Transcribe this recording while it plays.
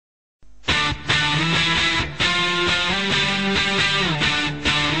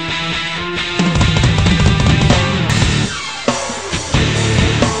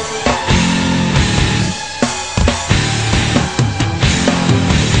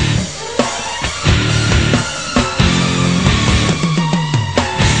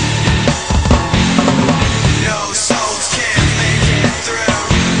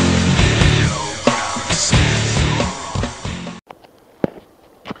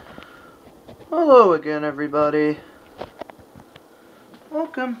Hello again, everybody.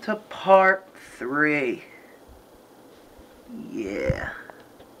 Welcome to part 3. Yeah.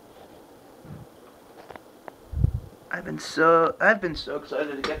 I've been so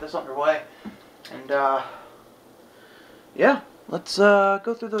excited to get this underway. And yeah, let's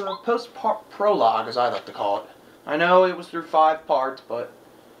go through the post-part prologue, as I like to call it. I know it was through 5 parts, but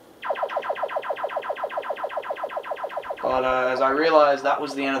as I realized that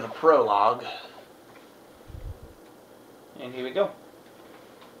was the end of the prologue. And here we go.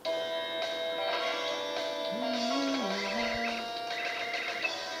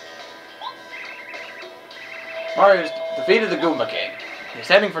 Mario's defeated the Koopa King. He's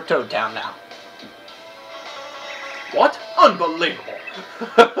heading for Toad Town now. What? Unbelievable!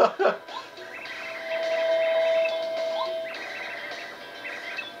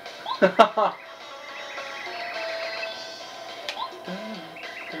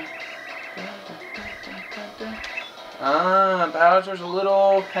 Bowser's a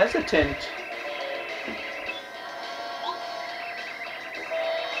little hesitant.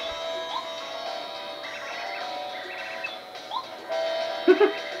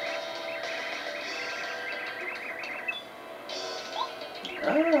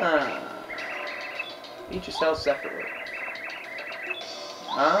 Each is held separately.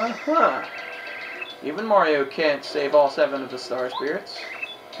 Even Mario can't save all 7 of the Star Spirits.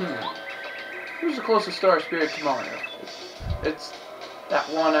 Who's the closest Star Spirit to Mario? It's that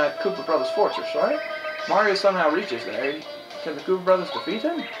one at Koopa Brothers Fortress, right? Mario somehow reaches there. Can the Koopa Brothers defeat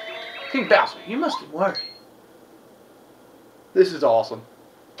him? King Bowser, you mustn't worry. This is awesome.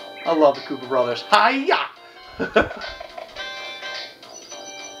 I love the Koopa Brothers. Hi-ya!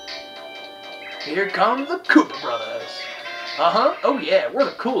 Here come the Koopa Brothers. Oh yeah, we're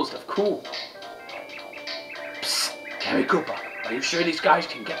the coolest of cool. Psst, Cammy Koopa, are you sure these guys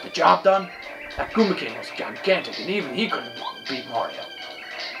can get the job done? That Koopa King was gigantic, and even he couldn't beat Mario.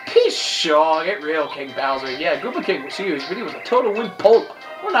 Peace, Shaw, get real, King Bowser. Yeah, Koopa King was huge, but he was a total wind polo.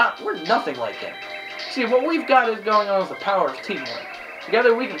 We're nothing like him. See, what we've got is going on is the power of teamwork.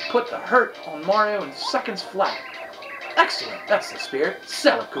 Together we can put the hurt on Mario in seconds flat. Excellent, that's the spirit.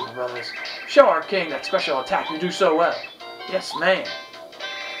 Sell it, Koopa Brothers. Show our king that special attack you do so well. Yes, ma'am.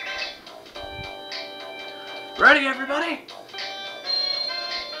 Ready, everybody?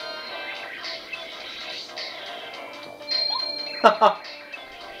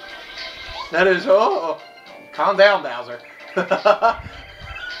 That is, calm down, Bowser.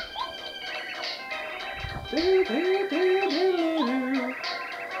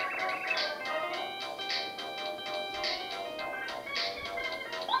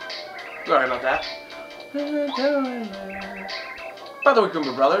 Sorry about that. By the way,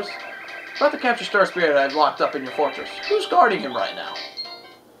 Koopa Brothers, about to capture Star Spirit I've locked up in your fortress. Who's guarding him right now?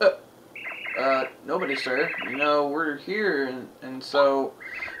 Nobody, sir. You know, we're here, and so...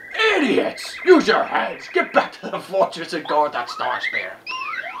 Idiots! Use your heads! Get back to the fortress and guard that Star Spirit!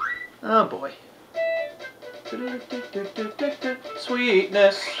 Oh, boy.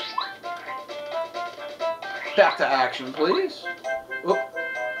 Sweetness. Back to action, please. Oh.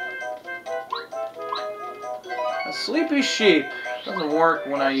 A sleepy sheep. Doesn't work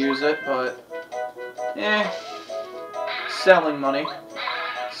when I use it, but... Selling money.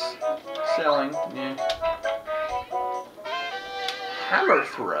 Selling, yeah. Hammer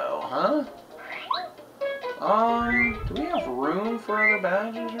throw, huh? Do we have room for other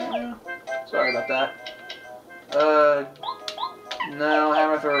badges right now? Sorry about that. No,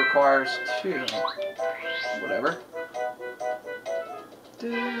 hammer throw requires 2. Whatever.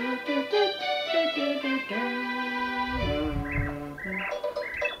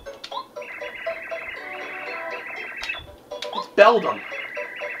 It's Beldum.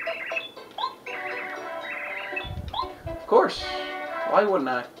 Of course. Why wouldn't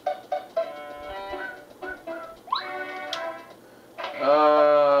I?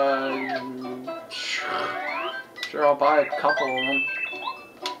 Sure, I'll buy a couple of them.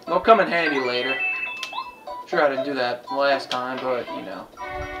 They'll come in handy later. Sure, I didn't do that last time, but, you know.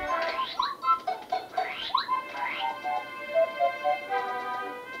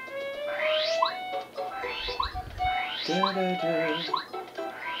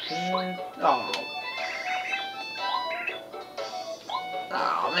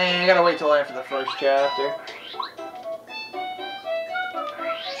 Oh man, I gotta wait till after the first chapter.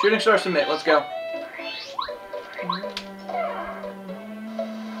 Shooting Star Submit, let's go.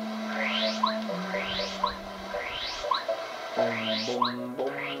 Boom, boom,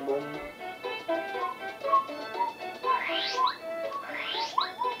 boom, boom.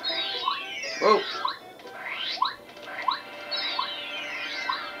 Whoa.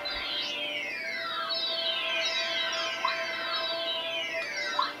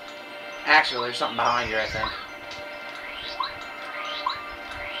 Actually, there's something behind here, I think.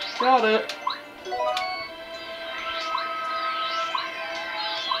 Got it.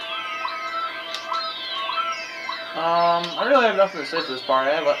 I really have nothing to say for this part.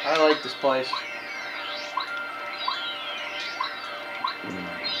 I like this place.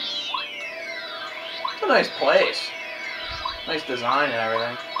 It's a nice place. Nice design and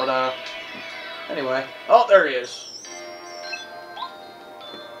everything. But, anyway. Oh, there he is.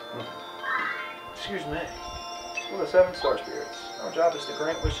 Excuse me. We're the 7 star spirits. Our job is to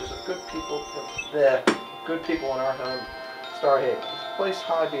grant wishes of good people in our home, Star Haven. This place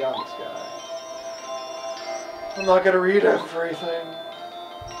high beyond the sky. I'm not gonna read everything.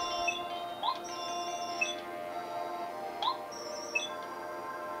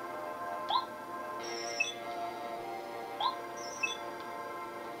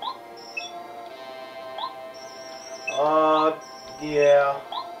 Yeah.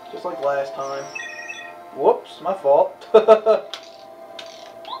 Just like last time. Whoops, my fault.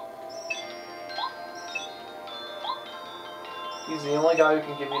 He's the only guy who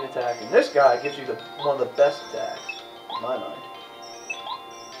can give you an attack, and this guy gives you one of the best attacks, in my mind.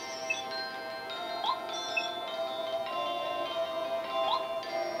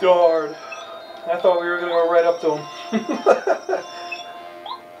 Darn. I thought we were going to go right up to him.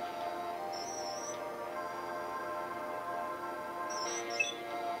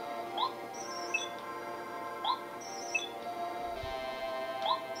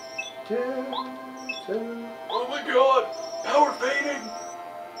 Oh my god! Power fading!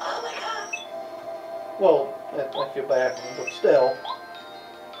 Oh my god! Well, I feel bad for him, but still.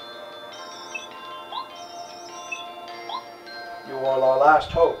 You are our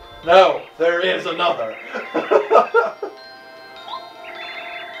last hope. No, there is another.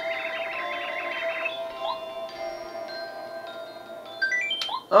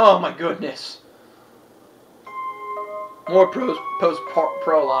 Oh my goodness. More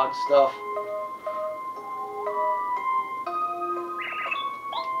post-prologue stuff.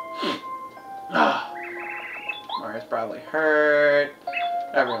 Mario's probably hurt.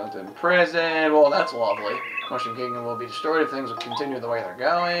 Everyone's in prison. Well, that's lovely. Mushroom Kingdom will be destroyed if things will continue the way they're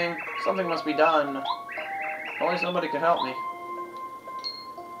going. Something must be done. Only somebody can help me.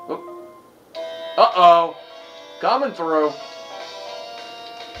 Oop. Uh-oh. Coming through.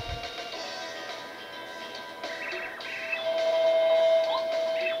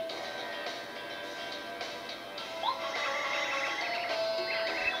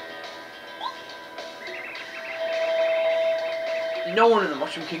 No one in the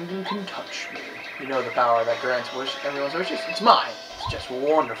Mushroom Kingdom can touch me. You know the power that grants everyone's wishes? It's mine. It's just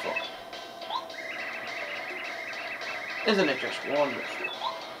wonderful. Isn't it just wonderful?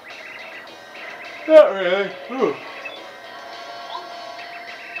 Not really. Ooh.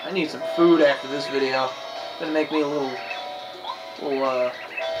 I need some food after this video. It's gonna make me a little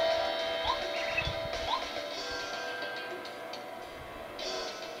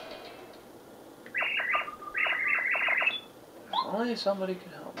Only somebody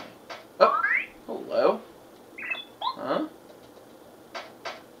could help me. Oh, hello. Huh?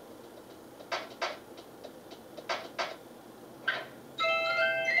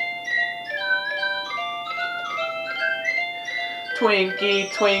 Twinkie,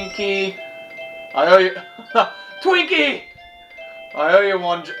 Twinkie. I owe you. Twinkie! I owe you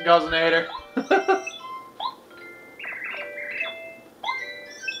one, Guzzinator.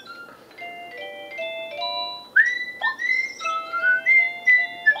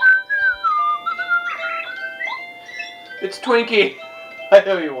 It's Twinkie. I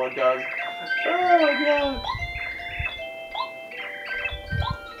owe you one, Guzz. Oh my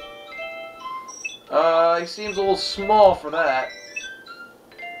god. He seems a little small for that.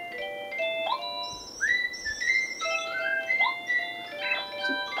 It's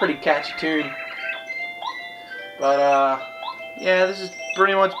a pretty catchy tune. But, yeah, this is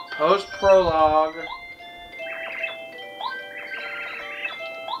pretty much post-prologue.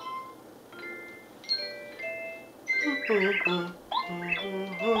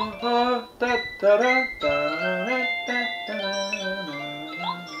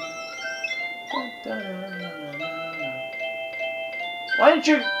 Why didn't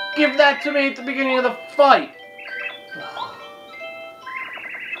you give that to me at the beginning of the fight?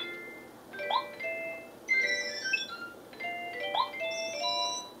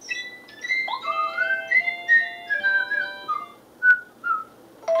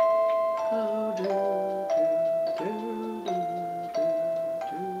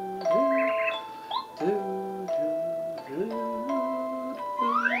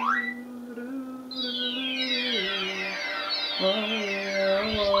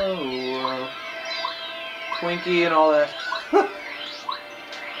 Twinkie and all that.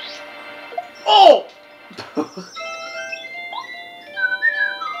 Oh!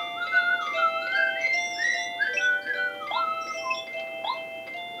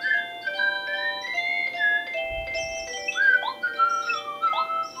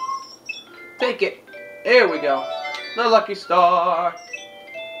 Take it. There we go. The lucky star.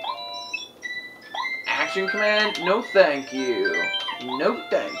 Action command. No thank you. No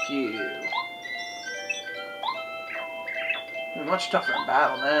thank you. Much tougher in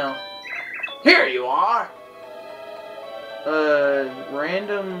battle now. Here you are.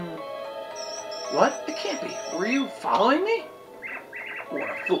 Random. What? It can't be. Were you following me? What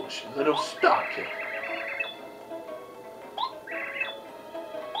a foolish little star kid.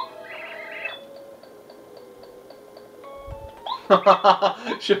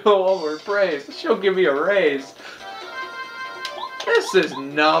 Show over praise. She'll give me a raise. This is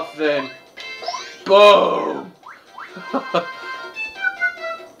nothing. Boom.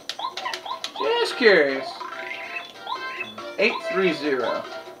 Just curious. 830.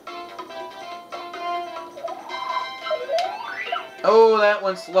 Oh, that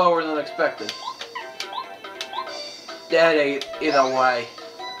went slower than expected. Dead either way.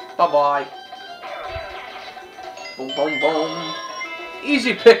 Bye-bye. Boom, boom, boom.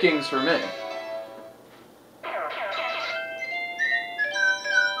 Easy pickings for me.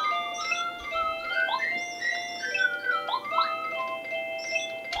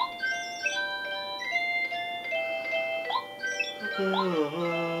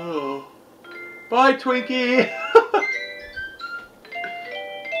 Bye, Twinkie.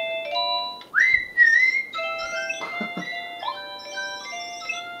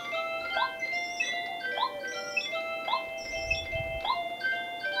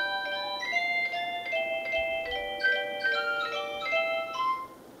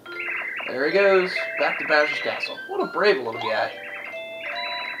 There he goes, back to Bowser's Castle. What a brave little guy.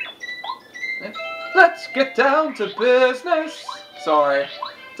 Let's get down to business. Sorry,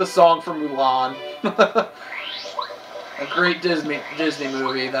 it's a song from Mulan. A great Disney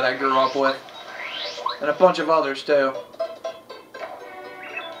movie that I grew up with. And a bunch of others, too.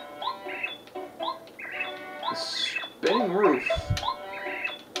 The spinning roof.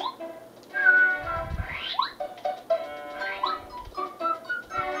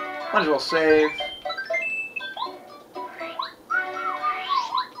 Might as well save.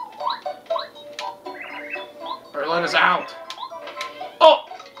 Or let us out. Oh!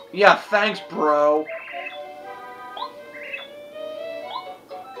 Yeah, thanks, bro.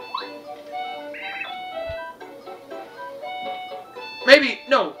 Maybe.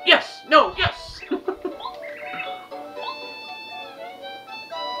 No. Yes. No. Yes.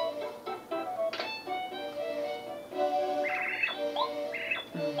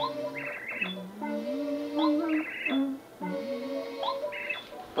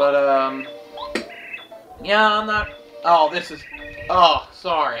 But, yeah, I'm not... Oh, this is... Oh,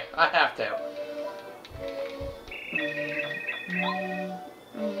 sorry. I have to.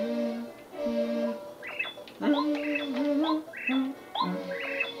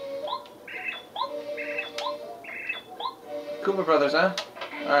 Koopa Brothers, huh?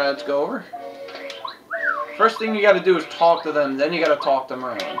 Alright, let's go over. First thing you gotta do is talk to them, then you gotta talk them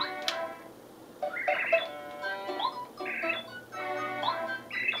around.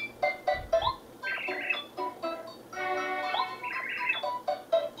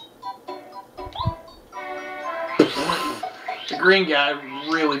 The green guy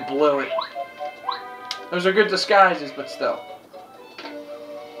really blew it. Those are good disguises, but still.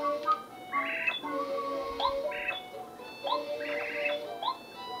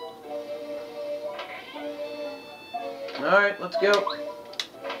 Alright, let's go.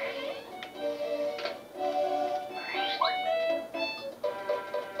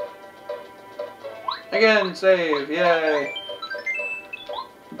 Again, save, yay.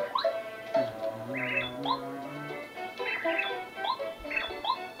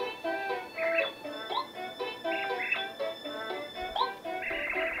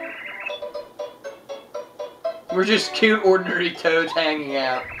 We're just cute, ordinary toads hanging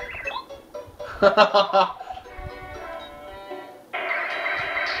out.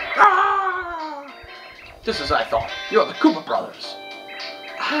 Ah! Just as I thought. You're the Koopa Brothers.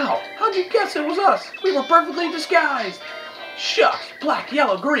 How? How'd you guess it was us? We were perfectly disguised. Shucks, black,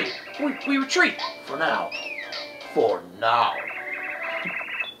 yellow, green. We retreat. For now. For now.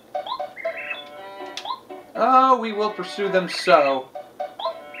 Oh, we will pursue them so.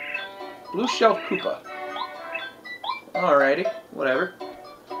 Blue-shelled Koopa. Alrighty, whatever.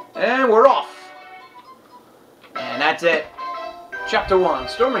 And we're off. And that's it. Chapter 1,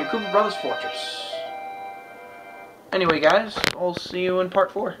 Storming Koopa Brothers Fortress. Anyway, guys, I'll see you in part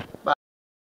 4.